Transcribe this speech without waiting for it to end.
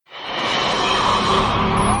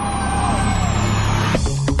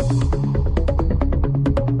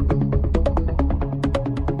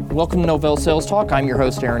Welcome to Novell Sales Talk. I'm your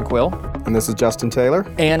host, Aaron Quill. And this is Justin Taylor.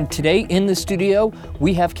 And today in the studio,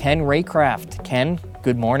 we have Ken Reycraft. Ken,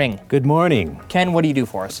 good morning. Good morning. Ken, what do you do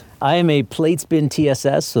for us? I am a PlateSpin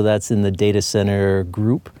TSS, so that's in the data center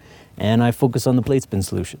group, and I focus on the PlateSpin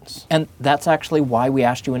solutions. And that's actually why we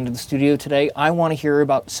asked you into the studio today. I want to hear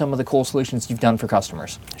about some of the cool solutions you've done for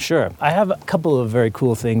customers. Sure. I have a couple of very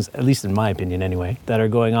cool things, at least in my opinion anyway, that are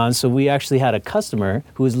going on. So we actually had a customer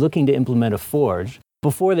who was looking to implement a Forge.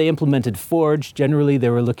 Before they implemented Forge, generally they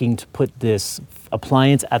were looking to put this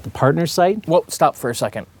appliance at the partner site. Well, stop for a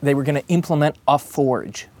second. They were going to implement a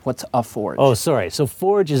Forge. What's a Forge? Oh, sorry. So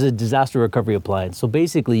Forge is a disaster recovery appliance. So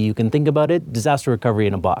basically you can think about it, disaster recovery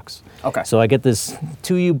in a box. Okay. So I get this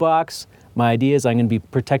 2U box. My idea is I'm going to be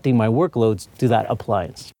protecting my workloads to that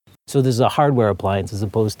appliance. So this is a hardware appliance as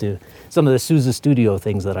opposed to some of the SUSE Studio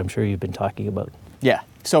things that I'm sure you've been talking about. Yeah.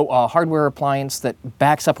 So a hardware appliance that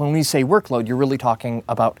backs up, when we say workload, you're really talking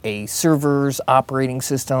about a servers, operating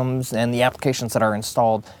systems, and the applications that are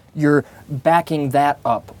installed. You're backing that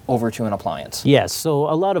up over to an appliance. Yes. So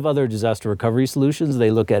a lot of other disaster recovery solutions,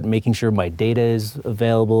 they look at making sure my data is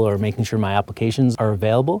available or making sure my applications are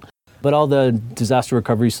available. But all the disaster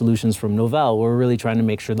recovery solutions from Novell, we're really trying to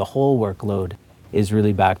make sure the whole workload is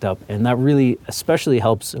really backed up. And that really especially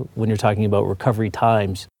helps when you're talking about recovery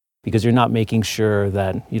times, because you're not making sure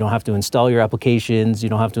that you don't have to install your applications, you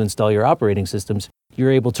don't have to install your operating systems.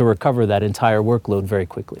 You're able to recover that entire workload very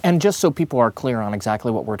quickly. And just so people are clear on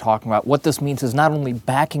exactly what we're talking about, what this means is not only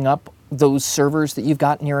backing up those servers that you've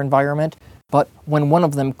got in your environment, but when one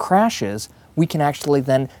of them crashes, we can actually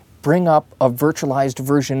then bring up a virtualized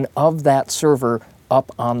version of that server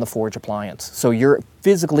up on the Forge appliance. So you're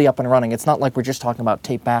physically up and running. It's not like we're just talking about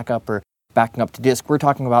tape backup or backing up to disk. We're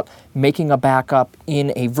talking about making a backup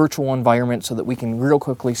in a virtual environment so that we can real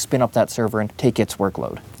quickly spin up that server and take its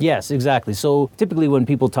workload. Yes, exactly. So typically when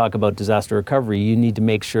people talk about disaster recovery, you need to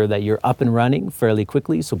make sure that you're up and running fairly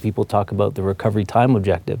quickly. So people talk about the recovery time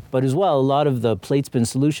objective. But as well, a lot of the PlateSpin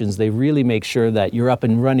solutions, they really make sure that you're up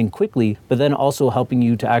and running quickly, but then also helping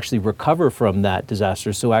you to actually recover from that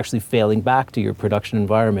disaster. So actually failing back to your production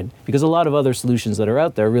environment. Because a lot of other solutions that are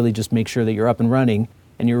out there really just make sure that you're up and running,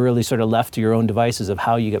 and you're really sort of left to your own devices of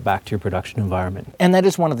how you get back to your production environment. And that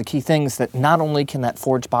is one of the key things, that not only can that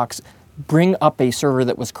Forge box bring up a server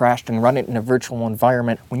that was crashed and run it in a virtual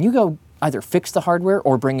environment, when you go either fix the hardware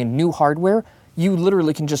or bring in new hardware, you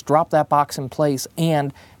literally can just drop that box in place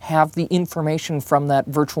and have the information from that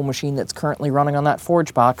virtual machine that's currently running on that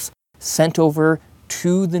Forge box sent over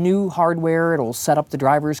to the new hardware. It'll set up the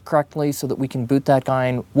drivers correctly so that we can boot that guy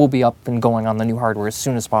and we'll be up and going on the new hardware as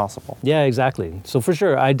soon as possible. Yeah, exactly. So for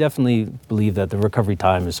sure, I definitely believe that the recovery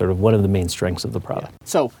time is sort of one of the main strengths of the product. Yeah.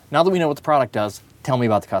 So now that we know what the product does, tell me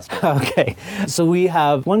about the customer. Okay. So we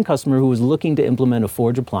have one customer who was looking to implement a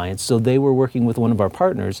Forge appliance. So they were working with one of our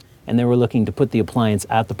partners and they were looking to put the appliance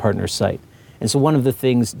at the partner site. And so one of the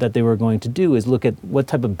things that they were going to do is look at what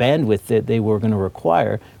type of bandwidth that they were going to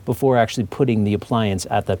require before actually putting the appliance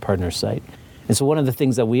at that partner site. And so one of the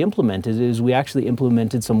things that we implemented is we actually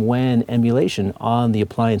implemented some WAN emulation on the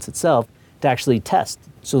appliance itself to actually test.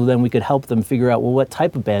 So then we could help them figure out, well, what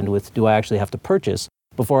type of bandwidth do I actually have to purchase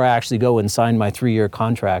before I actually go and sign my 3-year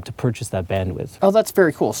contract to purchase that bandwidth. Oh, that's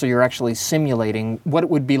very cool. So you're actually simulating what it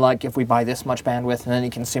would be like if we buy this much bandwidth, and then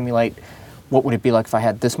you can simulate what would it be like if I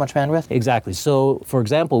had this much bandwidth? Exactly. So, for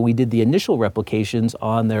example, we did the initial replications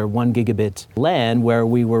on their 1 gigabit LAN where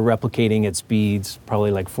we were replicating at speeds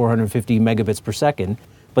probably like 450 megabits per second.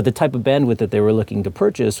 But the type of bandwidth that they were looking to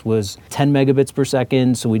purchase was 10 megabits per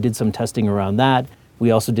second. So we did some testing around that.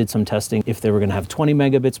 We also did some testing if they were going to have 20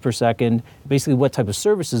 megabits per second. Basically, what type of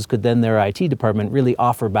services could then their IT department really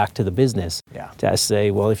offer back to the business? Yeah. To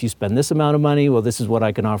say, well, if you spend this amount of money, well, this is what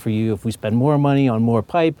I can offer you. If we spend more money on more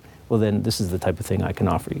pipe, well, then this is the type of thing I can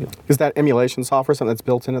offer you. Is that emulation software something that's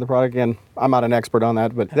built into the product? Again, I'm not an expert on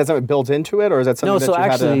that, but is that something built into it, or is that something that you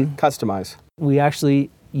had to customize? We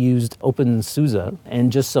actually used OpenSUSE and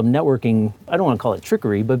just some networking, I don't want to call it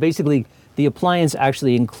trickery, but basically the appliance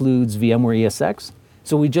actually includes VMware ESX.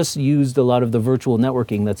 So we just used a lot of the virtual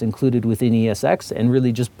networking that's included within ESX and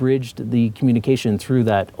really just bridged the communication through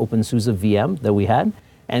that OpenSUSE VM that we had.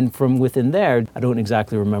 And from within there, I don't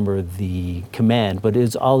exactly remember the command, but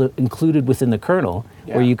it's all included within the kernel,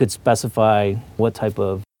 where you could specify what type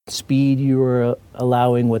of speed you were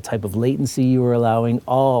allowing, what type of latency you were allowing,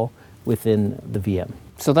 all within the VM.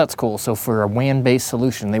 So that's cool. So for a WAN-based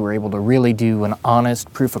solution, they were able to really do an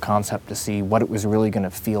honest proof of concept to see what it was really going to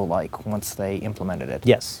feel like once they implemented it.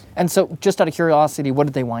 Yes. And so just out of curiosity, what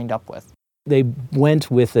did they wind up with? They went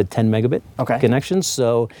with a 10 megabit connection,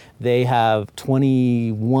 so they have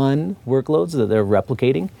 21 workloads that they're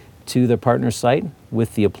replicating. to the partner site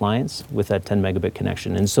with the appliance with that 10 megabit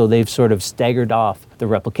connection. And so they've sort of staggered off the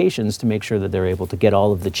replications to make sure that they're able to get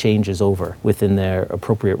all of the changes over within their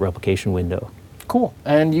appropriate replication window. Cool.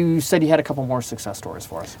 And you said you had a couple more success stories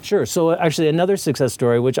for us. Sure. So actually another success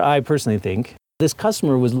story, which I personally think, this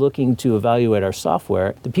customer was looking to evaluate our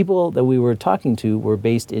software. The people that we were talking to were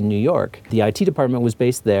based in New York. The IT department was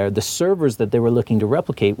based there. The servers that they were looking to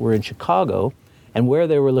replicate were in Chicago. And where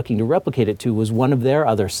they were looking to replicate it to was one of their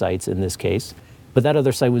other sites in this case. But that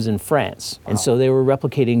other site was in France. Wow. And so they were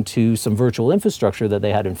replicating to some virtual infrastructure that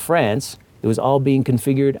they had in France. It was all being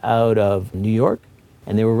configured out of New York.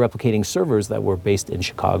 And they were replicating servers that were based in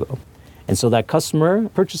Chicago. And so that customer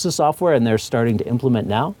purchased the software and they're starting to implement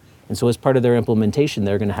now. And so as part of their implementation,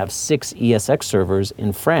 they're going to have 6 ESX servers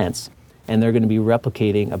in France. And they're going to be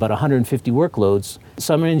replicating about 150 workloads,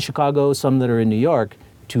 some are in Chicago, some that are in New York,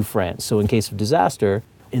 to France. So in case of disaster,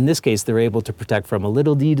 in this case, they're able to protect from a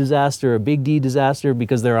little d disaster, a big D disaster,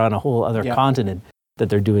 because they're on a whole other continent that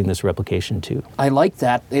they're doing this replication to. I like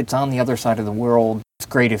that it's on the other side of the world. It's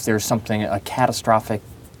great if there's something, a catastrophic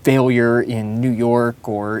failure in New York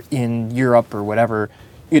or in Europe or whatever.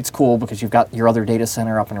 It's cool because you've got your other data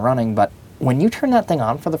center up and running, but when you turn that thing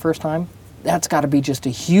on for the first time, that's got to be just a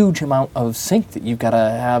huge amount of sync that you've got to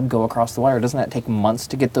have go across the wire. Doesn't that take months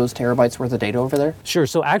to get those terabytes worth of data over there? Sure.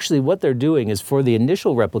 So actually what they're doing is for the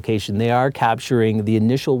initial replication, they are capturing the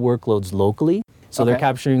initial workloads locally. So they're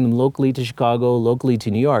capturing them locally to Chicago, locally to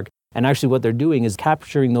New York. And actually what they're doing is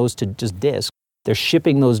capturing those to just disk. They're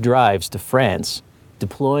shipping those drives to France,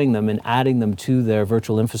 deploying them and adding them to their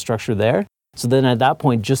virtual infrastructure there. So then at that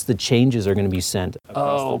point, just the changes are going to be sent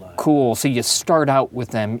across the line. Cool. So you start out with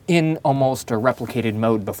them in almost a replicated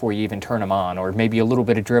mode before you even turn them on, or maybe a little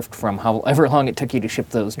bit of drift from however long it took you to ship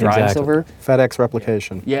those drives over. FedEx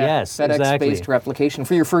replication. Yeah. Yes, FedEx-based replication.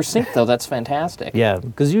 For your first sync, though, that's fantastic. Yeah,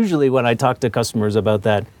 because usually when I talk to customers about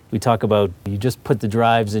that, we talk about you just put the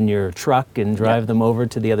drives in your truck and drive them over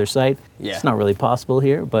to the other site. Yeah. It's not really possible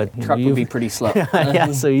here, but truck would be pretty slow.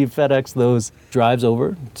 Yeah, so you FedEx those drives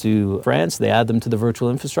over to France, they add them to the virtual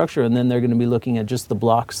infrastructure, and then they're going to be looking at just the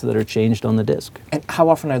blocks that are changed on the disk. And how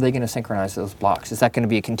often are they going to synchronize those blocks? Is that going to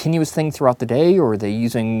be a continuous thing throughout the day, or are they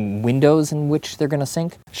using windows in which they're going to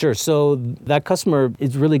sync? Sure, so that customer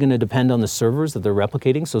is really going to depend on the servers that they're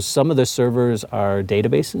replicating. So some of the servers are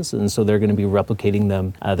databases, and so they're going to be replicating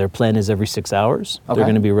them. Their plan is every 6 hours. Okay. They're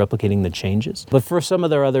going to be replicating the changes. But for some of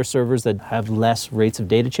their other servers that have less rates of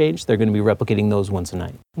data change, they're going to be replicating those once a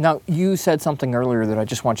night. Now, you said something earlier that I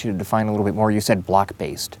just want you to define a little bit more. You said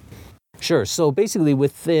block-based. Sure. So basically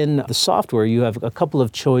within the software, you have a couple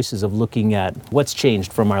of choices of looking at what's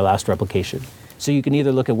changed from our last replication. So you can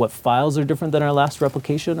either look at what files are different than our last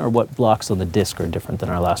replication or what blocks on the disk are different than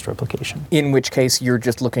our last replication. In which case, you're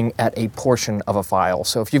just looking at a portion of a file.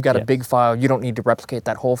 So if you've got a big file, you don't need to replicate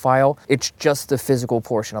that whole file. It's just the physical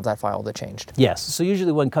portion of that file that changed. Yes. So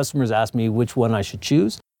usually when customers ask me which one I should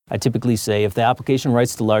choose, I typically say if the application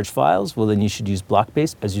writes to large files, well, then you should use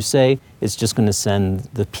block-based. As you say, it's just going to send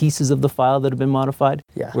the pieces of the file that have been modified.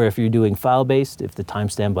 Yeah. Where if you're doing file-based, if the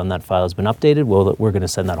timestamp on that file has been updated, well, we're going to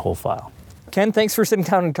send that whole file. Ken, thanks for sitting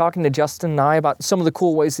down and talking to Justin and I about some of the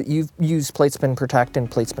cool ways that you've used PlateSpin Protect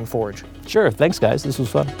and PlateSpin Forge. Sure. Thanks, guys. This was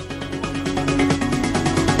fun.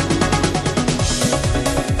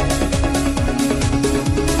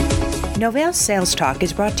 Novell's Sales Talk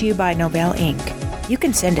is brought to you by Novell Inc. You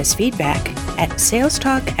can send us feedback at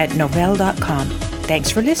salestalk@novell.com.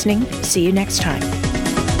 Thanks for listening. See you next time.